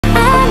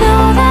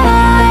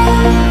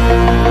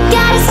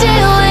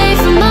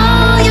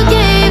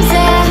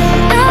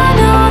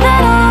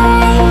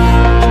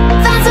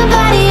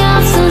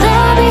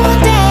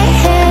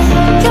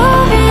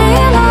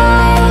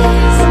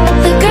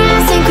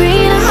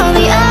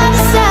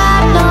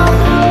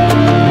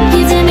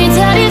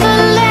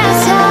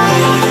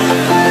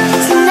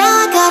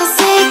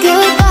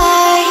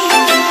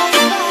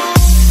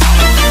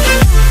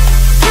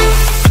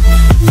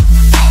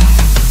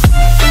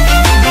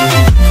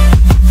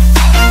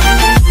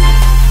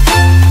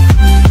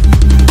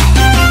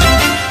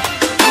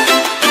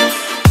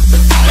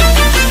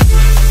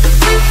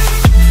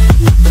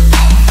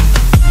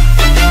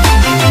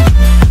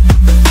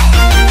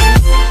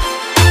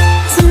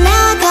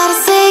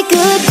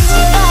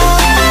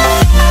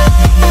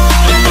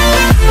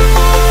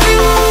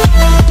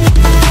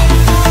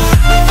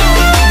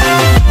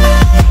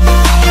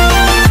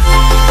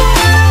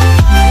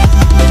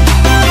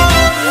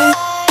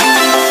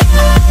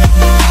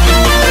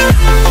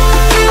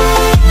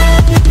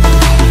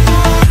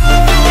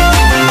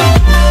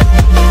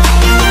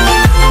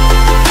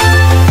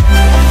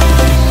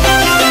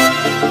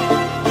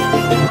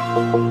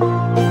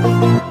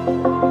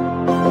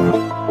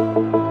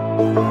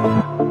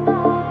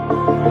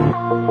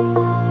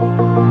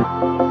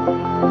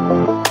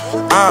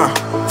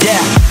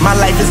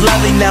My life is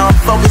lovely now, I'm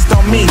focused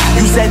on me.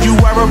 You said you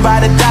were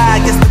about to die, I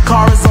guess the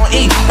car is on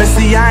E. But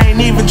see, I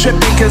ain't even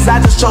tripping, cause I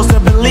just chose to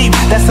believe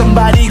that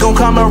somebody gon'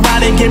 come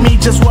around and give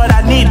me just what I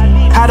need.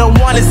 I don't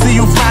wanna see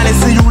you finding,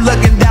 see you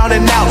looking down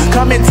and out,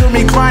 coming to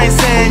me crying,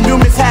 saying you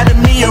miss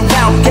having me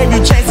around. Gave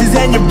you chances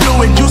and you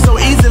blew it, you so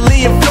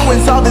easily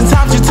influenced. All the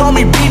times you told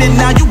me beat it,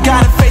 now you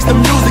gotta